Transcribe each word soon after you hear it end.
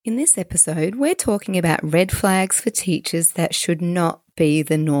In this episode, we're talking about red flags for teachers that should not be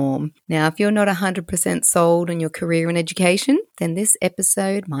the norm. Now, if you're not 100% sold on your career in education, then this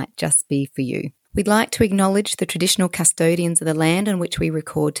episode might just be for you. We'd like to acknowledge the traditional custodians of the land on which we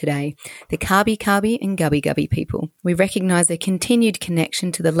record today, the Kabi Kabi and Gubbi Gubbi people. We recognise their continued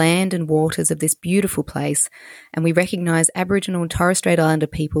connection to the land and waters of this beautiful place, and we recognise Aboriginal and Torres Strait Islander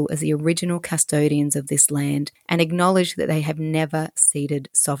people as the original custodians of this land and acknowledge that they have never ceded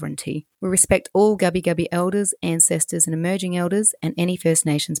sovereignty. We respect all Gubbi Gubbi elders, ancestors and emerging elders and any First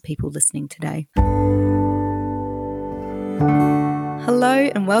Nations people listening today. Hello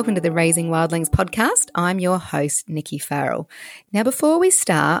and welcome to the Raising Wildlings podcast. I'm your host, Nikki Farrell. Now, before we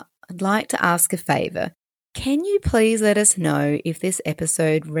start, I'd like to ask a favour. Can you please let us know if this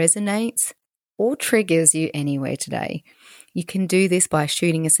episode resonates or triggers you anywhere today? You can do this by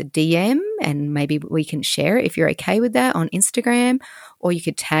shooting us a DM and maybe we can share it if you're okay with that on Instagram, or you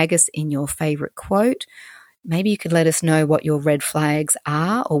could tag us in your favourite quote. Maybe you could let us know what your red flags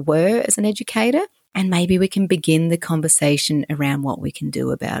are or were as an educator. And maybe we can begin the conversation around what we can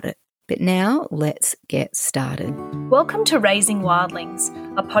do about it. But now, let's get started. Welcome to Raising Wildlings,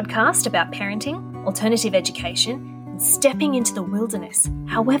 a podcast about parenting, alternative education, and stepping into the wilderness,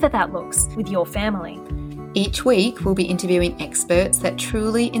 however that looks, with your family. Each week, we'll be interviewing experts that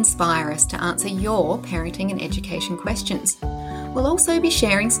truly inspire us to answer your parenting and education questions. We'll also be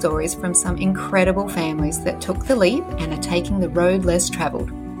sharing stories from some incredible families that took the leap and are taking the road less travelled.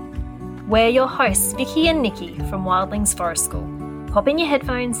 We're your hosts, Vicky and Nikki from Wildlings Forest School. Pop in your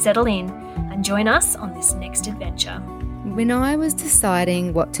headphones, settle in, and join us on this next adventure. When I was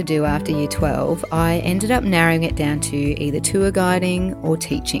deciding what to do after Year 12, I ended up narrowing it down to either tour guiding or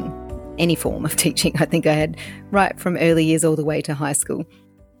teaching. Any form of teaching I think I had, right from early years all the way to high school.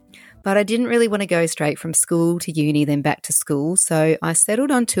 But I didn't really want to go straight from school to uni, then back to school, so I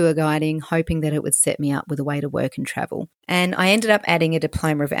settled on tour guiding, hoping that it would set me up with a way to work and travel. And I ended up adding a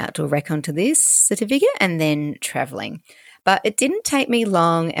diploma of outdoor rec onto this certificate and then travelling. But it didn't take me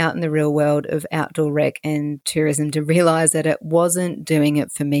long out in the real world of outdoor rec and tourism to realise that it wasn't doing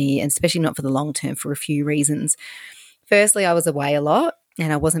it for me, and especially not for the long term, for a few reasons. Firstly, I was away a lot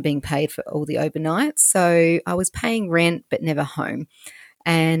and I wasn't being paid for all the overnights, so I was paying rent but never home.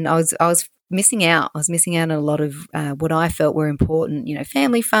 And I was missing out. I was missing out on a lot of what I felt were important,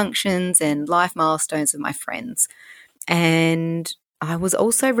 family functions and life milestones of my friends. And I was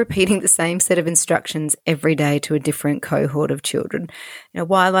also repeating the same set of instructions every day to a different cohort of children.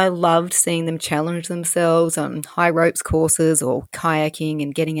 While I loved seeing them challenge themselves on high ropes courses or kayaking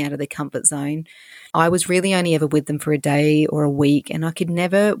and getting out of their comfort zone, I was really only ever with them for a day or a week, and I could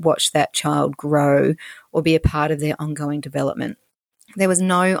never watch that child grow or be a part of their ongoing development. There was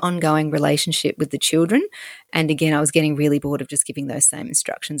no ongoing relationship with the children. And again, I was getting really bored of just giving those same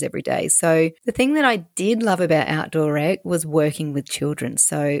instructions every day. So the thing that I did love about outdoor rec was working with children.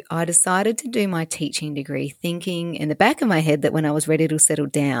 So I decided to do my teaching degree thinking in the back of my head that when I was ready to settle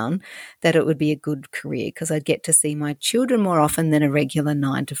down, that it would be a good career because I'd get to see my children more often than a regular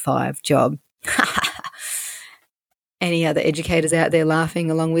 9-to-5 job. Any other educators out there laughing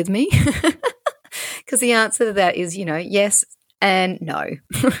along with me? Because the answer to that is, yes, and no.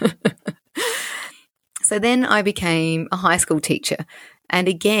 So then I became a high school teacher. And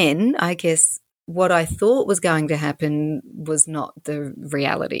again, I guess what I thought was going to happen was not the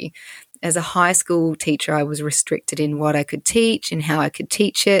reality. As a high school teacher, I was restricted in what I could teach and how I could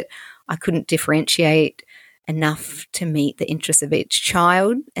teach it. I couldn't differentiate enough to meet the interests of each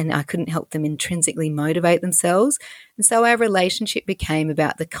child, and I couldn't help them intrinsically motivate themselves. And so our relationship became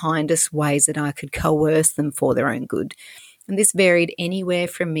about the kindest ways that I could coerce them for their own good. And this varied anywhere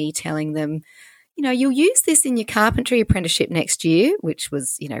from me telling them, you'll use this in your carpentry apprenticeship next year, which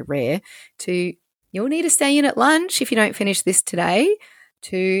was, rare, to you'll need to stay in at lunch if you don't finish this today,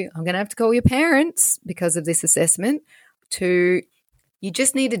 to I'm going to have to call your parents because of this assessment, to you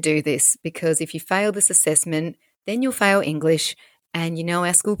just need to do this because if you fail this assessment, then you'll fail English. And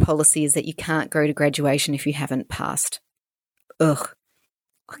our school policy is that you can't go to graduation if you haven't passed. Ugh.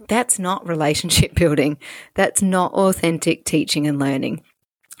 That's not relationship building. That's not authentic teaching and learning.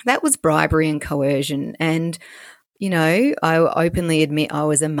 That was bribery and coercion. And, I openly admit I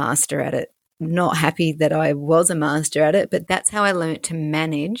was a master at it. Not happy that I was a master at it, but that's how I learned to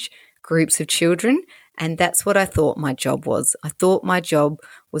manage groups of children. And that's what I thought my job was. I thought my job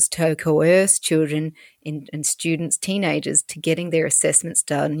was to coerce children and students, teenagers, to getting their assessments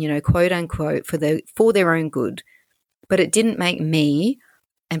done, quote unquote, for their own good. But it didn't make me,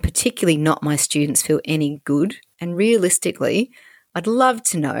 and particularly not my students, feel any good. And realistically, I'd love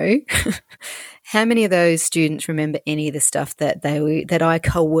to know How many of those students remember any of the stuff that I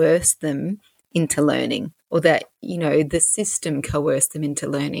coerced them into learning, or that, the system coerced them into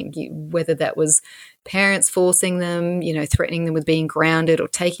learning, whether that was parents forcing them, threatening them with being grounded or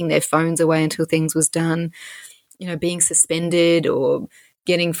taking their phones away until things was done, being suspended or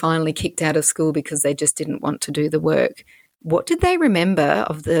getting finally kicked out of school because they just didn't want to do the work. What did they remember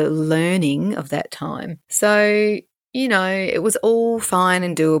of the learning of that time? So, it was all fine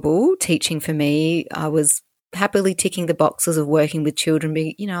and doable, teaching for me. I was happily ticking the boxes of working with children.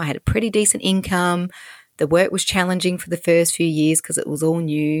 I had a pretty decent income. The work was challenging for the first few years because it was all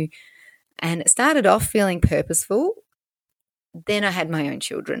new. And it started off feeling purposeful. Then I had my own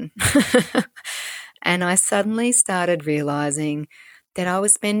children. And I suddenly started realizing that I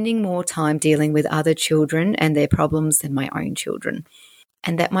was spending more time dealing with other children and their problems than my own children.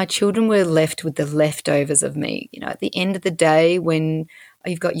 And that my children were left with the leftovers of me. At the end of the day, when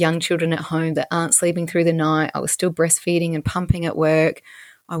you've got young children at home that aren't sleeping through the night, I was still breastfeeding and pumping at work.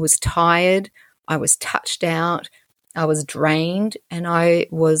 I was tired. I was touched out. I was drained, and I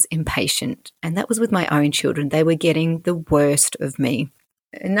was impatient. And that was with my own children. They were getting the worst of me.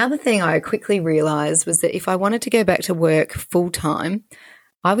 Another thing I quickly realised was that if I wanted to go back to work full-time,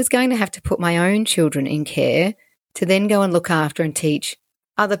 I was going to have to put my own children in care to then go and look after and teach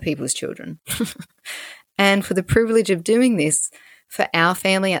other people's children. And for the privilege of doing this for our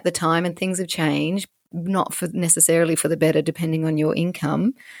family at the time, and things have changed, not necessarily for the better depending on your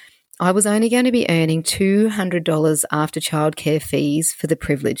income, I was only going to be earning $200 after childcare fees for the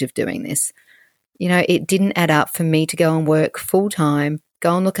privilege of doing this. It didn't add up for me to go and work full-time,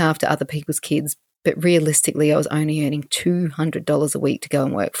 go and look after other people's kids, but realistically I was only earning $200 a week to go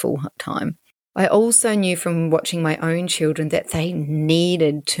and work full-time. I also knew from watching my own children that they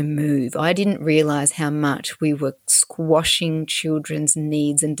needed to move. I didn't realise how much we were squashing children's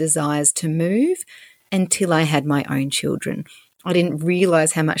needs and desires to move until I had my own children. I didn't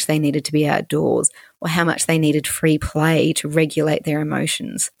realise how much they needed to be outdoors or how much they needed free play to regulate their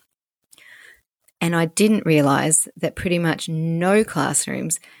emotions. And I didn't realise that pretty much no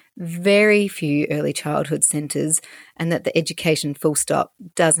classrooms, very few early childhood centres, and that the education full stop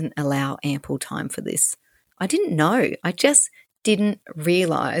doesn't allow ample time for this. I didn't know. I just didn't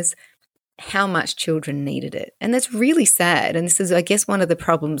realise how much children needed it. And that's really sad. And this is, I guess, one of the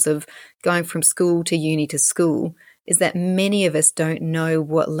problems of going from school to uni to school, is that many of us don't know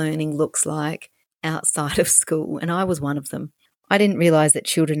what learning looks like outside of school. And I was one of them. I didn't realise that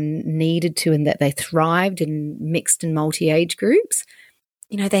children needed to, and that they thrived in mixed and multi-age groups.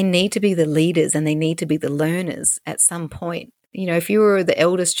 They need to be the leaders and they need to be the learners at some point. If you were the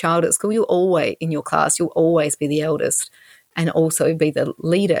eldest child at school, in your class, you'll always be the eldest and also be the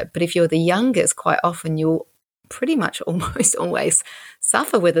leader. But if you're the youngest, quite often you'll pretty much almost always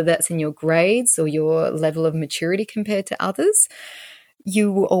suffer, whether that's in your grades or your level of maturity compared to others.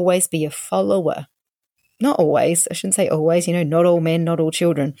 You will always be a follower. Not always, I shouldn't say always, not all men, not all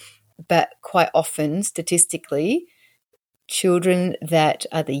children, but quite often, statistically, children that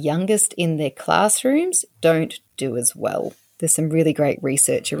are the youngest in their classrooms don't do as well. There's some really great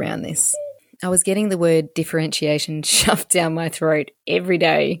research around this. I was getting the word differentiation shoved down my throat every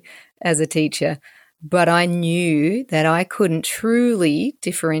day as a teacher, but I knew that I couldn't truly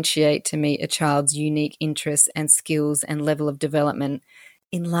differentiate to meet a child's unique interests and skills and level of development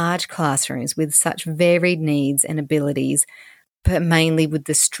in large classrooms with such varied needs and abilities, but mainly with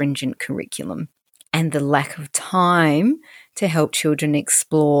the stringent curriculum and the lack of time to help children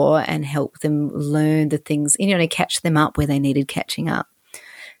explore and help them learn the things, catch them up where they needed catching up.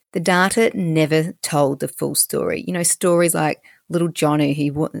 The data never told the full story. Stories like little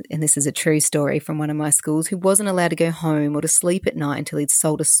Johnny, and this is a true story from one of my schools, who wasn't allowed to go home or to sleep at night until he'd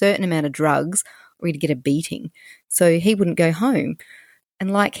sold a certain amount of drugs or he'd get a beating. So he wouldn't go home.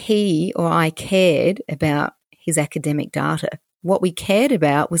 And like he or I cared about his academic data, what we cared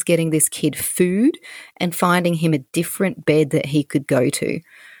about was getting this kid food and finding him a different bed that he could go to.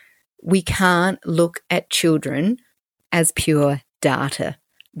 We can't look at children as pure data.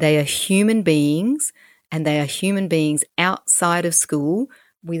 They are human beings, and they are human beings outside of school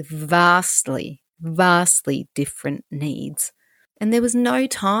with vastly, vastly different needs. And there was no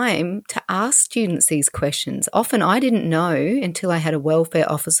time to ask students these questions. Often I didn't know until I had a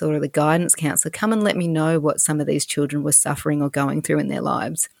welfare officer or the guidance counsellor come and let me know what some of these children were suffering or going through in their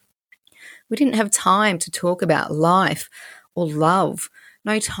lives. We didn't have time to talk about life or love,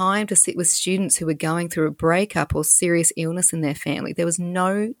 no time to sit with students who were going through a breakup or serious illness in their family. There was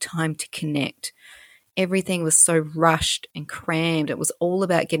no time to connect. Everything was so rushed and crammed. It was all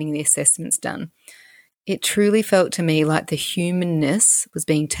about getting the assessments done. It truly felt to me like the humanness was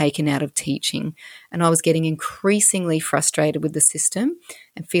being taken out of teaching, and I was getting increasingly frustrated with the system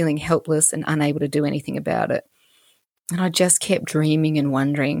and feeling helpless and unable to do anything about it. And I just kept dreaming and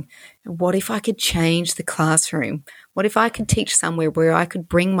wondering, what if I could change the classroom? What if I could teach somewhere where I could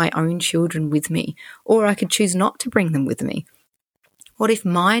bring my own children with me, or I could choose not to bring them with me? What if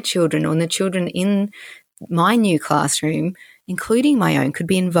my children or the children in my new classroom, including my own, could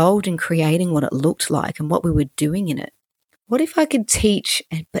be involved in creating what it looked like and what we were doing in it? What if I could teach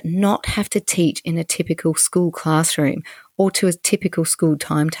but not have to teach in a typical school classroom or to a typical school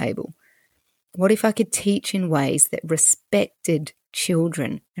timetable? What if I could teach in ways that respected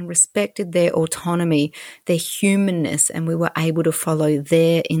children and respected their autonomy, their humanness, and we were able to follow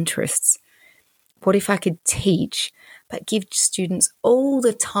their interests? What if I could teach but give students all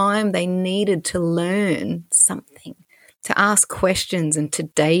the time they needed to learn something, to ask questions and to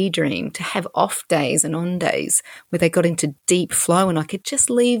daydream, to have off days and on days where they got into deep flow and I could just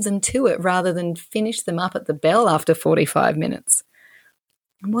leave them to it rather than finish them up at the bell after 45 minutes?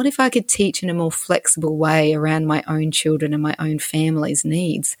 And what if I could teach in a more flexible way around my own children and my own family's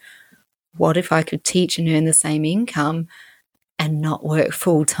needs? What if I could teach and earn the same income and not work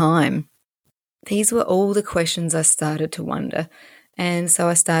full time? These were all the questions I started to wonder. And so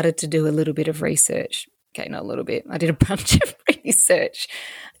I started to do a little bit of research. Okay, not a little bit. I did a bunch of research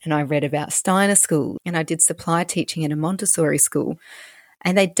and I read about Steiner School and I did supply teaching in a Montessori school.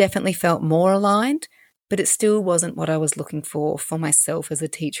 And they definitely felt more aligned, but it still wasn't what I was looking for myself as a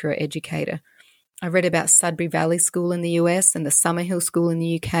teacher or educator. I read about Sudbury Valley School in the US and the Summerhill School in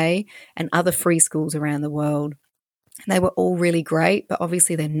the UK and other free schools around the world. They were all really great, but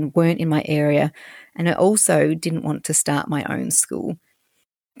obviously they weren't in my area. And I also didn't want to start my own school.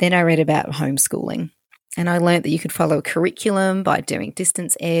 Then I read about homeschooling. And I learned that you could follow a curriculum by doing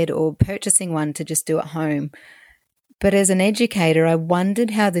distance ed or purchasing one to just do at home. But as an educator, I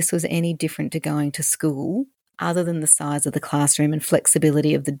wondered how this was any different to going to school, other than the size of the classroom and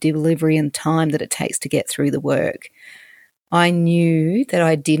flexibility of the delivery and time that it takes to get through the work. I knew that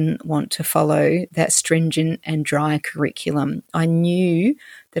I didn't want to follow that stringent and dry curriculum. I knew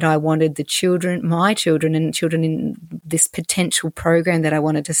that I wanted the children, my children and children in this potential program that I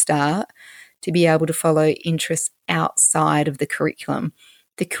wanted to start, to be able to follow interests outside of the curriculum.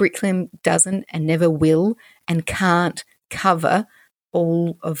 The curriculum doesn't and never will and can't cover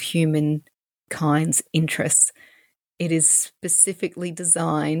all of humankind's interests. It is specifically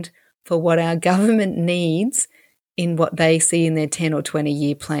designed for what our government needs in what they see in their 10 or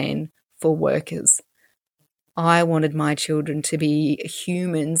 20-year plan for workers. I wanted my children to be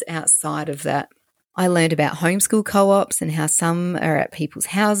humans outside of that. I learned about homeschool co-ops and how some are at people's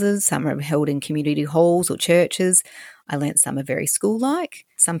houses, some are held in community halls or churches. I learned some are very school-like.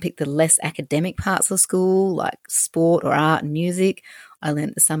 Some pick the less academic parts of school, like sport or art and music. I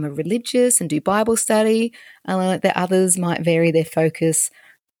learned that some are religious and do Bible study. I learned that others might vary their focus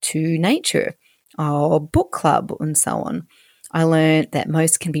to nature or book club and so on. I learned that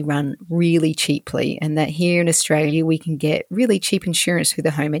most can be run really cheaply and that here in Australia we can get really cheap insurance through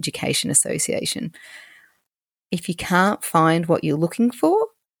the Home Education Association. If you can't find what you're looking for,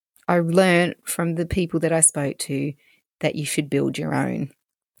 I learned from the people that I spoke to that you should build your own.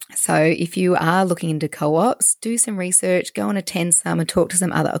 So if you are looking into co-ops, do some research, go and attend some and talk to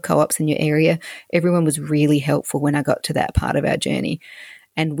some other co-ops in your area. Everyone was really helpful when I got to that part of our journey.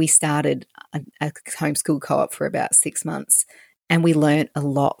 And we started a homeschool co-op for about 6 months and we learned a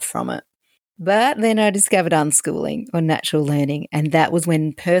lot from it. But then I discovered unschooling or natural learning, and that was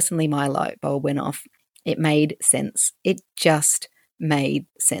when personally my light bulb went off. It made sense. It just made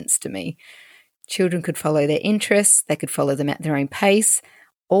sense to me. Children could follow their interests. They could follow them at their own pace.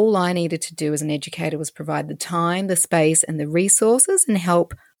 All I needed to do as an educator was provide the time, the space, and the resources and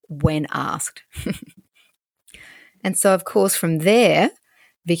help when asked. And so, of course, from there,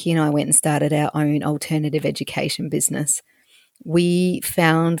 Vicky and I went and started our own alternative education business. We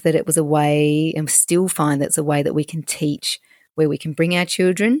found that it was a way, and still find that it's a way that we can teach, where we can bring our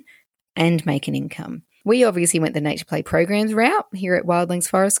children and make an income. We obviously went the Nature Play programs route here at Wildlings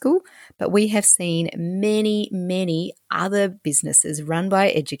Forest School, but we have seen many, many other businesses run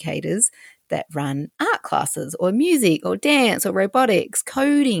by educators that run art classes or music or dance or robotics,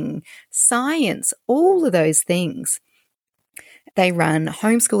 coding, science, all of those things. They run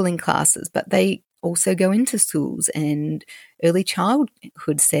homeschooling classes, but they also go into schools and early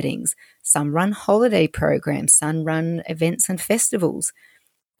childhood settings. Some run holiday programs, some run events and festivals.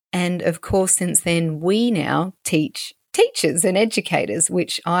 And of course, since then, we now teach teachers and educators,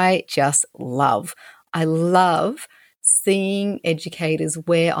 which I just love. I love seeing educators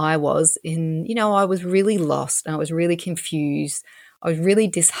where I was in, I was really lost. I was really confused. I was really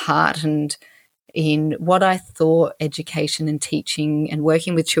disheartened in what I thought education and teaching and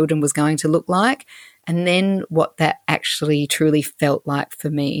working with children was going to look like, and then what that actually truly felt like for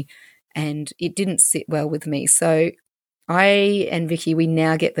me. And it didn't sit well with me. So I and Vicky, we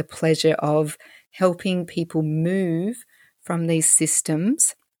now get the pleasure of helping people move from these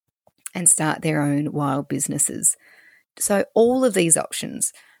systems and start their own wild businesses. So all of these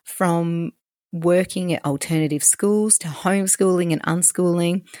options, from working at alternative schools to homeschooling and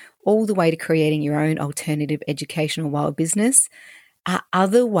unschooling, all the way to creating your own alternative educational wild business, are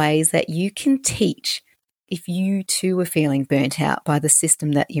other ways that you can teach if you too are feeling burnt out by the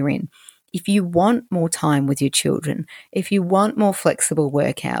system that you're in. If you want more time with your children, if you want more flexible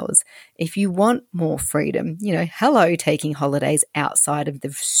work hours, if you want more freedom, hello, taking holidays outside of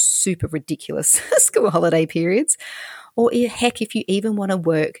the super ridiculous school holiday periods, or heck, if you even want to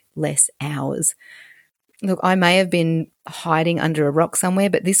work less hours. Look, I may have been hiding under a rock somewhere,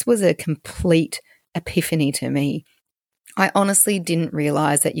 but this was a complete epiphany to me. I honestly didn't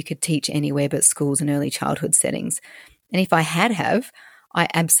realize that you could teach anywhere but schools and early childhood settings. And if I had, I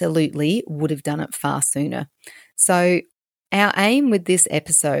absolutely would have done it far sooner. So our aim with this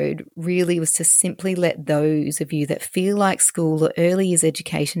episode really was to simply let those of you that feel like school or early years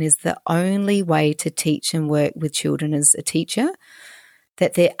education is the only way to teach and work with children as a teacher,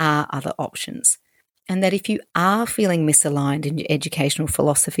 that there are other options. And that if you are feeling misaligned in your educational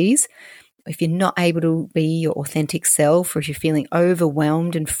philosophies, if you're not able to be your authentic self, or if you're feeling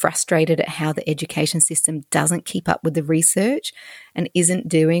overwhelmed and frustrated at how the education system doesn't keep up with the research and isn't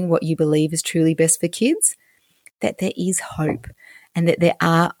doing what you believe is truly best for kids, that there is hope and that there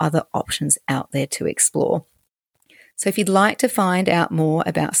are other options out there to explore. So if you'd like to find out more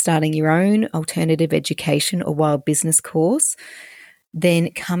about starting your own alternative education or wild business course,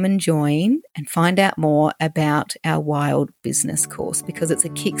 then come and join and find out more about our wild business course, because it's a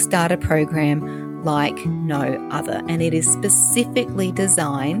Kickstarter program like no other. And it is specifically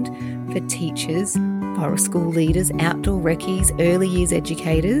designed for teachers, forest school leaders, outdoor reccees, early years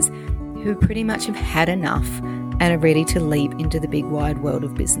educators who pretty much have had enough and are ready to leap into the big wide world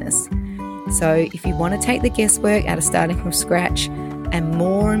of business. So if you want to take the guesswork out of starting from scratch, and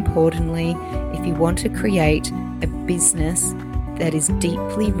more importantly, if you want to create a business that is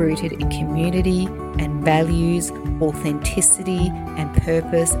deeply rooted in community and values, authenticity and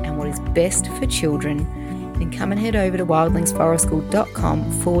purpose, and what is best for children, then come and head over to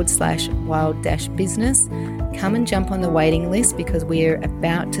wildlingsforestschool.com/wild-business. Come and jump on the waiting list, because we're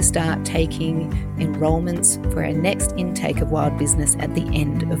about to start taking enrollments for our next intake of wild business at the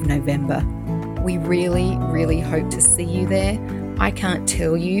end of November. We really, really hope to see you there. I can't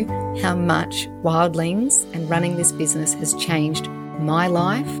tell you how much Wildlings and running this business has changed my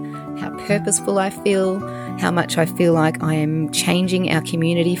life, how purposeful I feel, how much I feel like I am changing our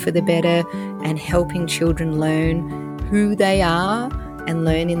community for the better and helping children learn who they are and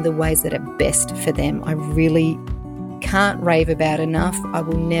learn in the ways that are best for them. I really can't rave about enough. I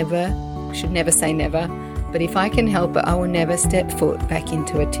will never, should never say never, but if I can help it, I will never step foot back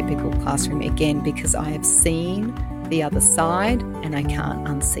into a typical classroom again, because I have seen the other side and I can't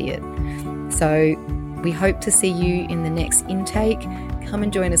unsee it. So we hope to see you in the next intake. Come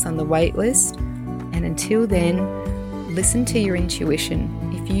and join us on the wait list. And until then, listen to your intuition.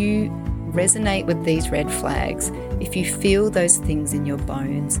 If you resonate with these red flags, if you feel those things in your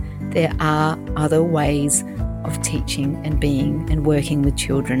bones, there are other ways of teaching and being and working with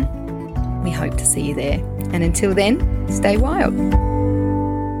children. We hope to see you there. And until then, stay wild.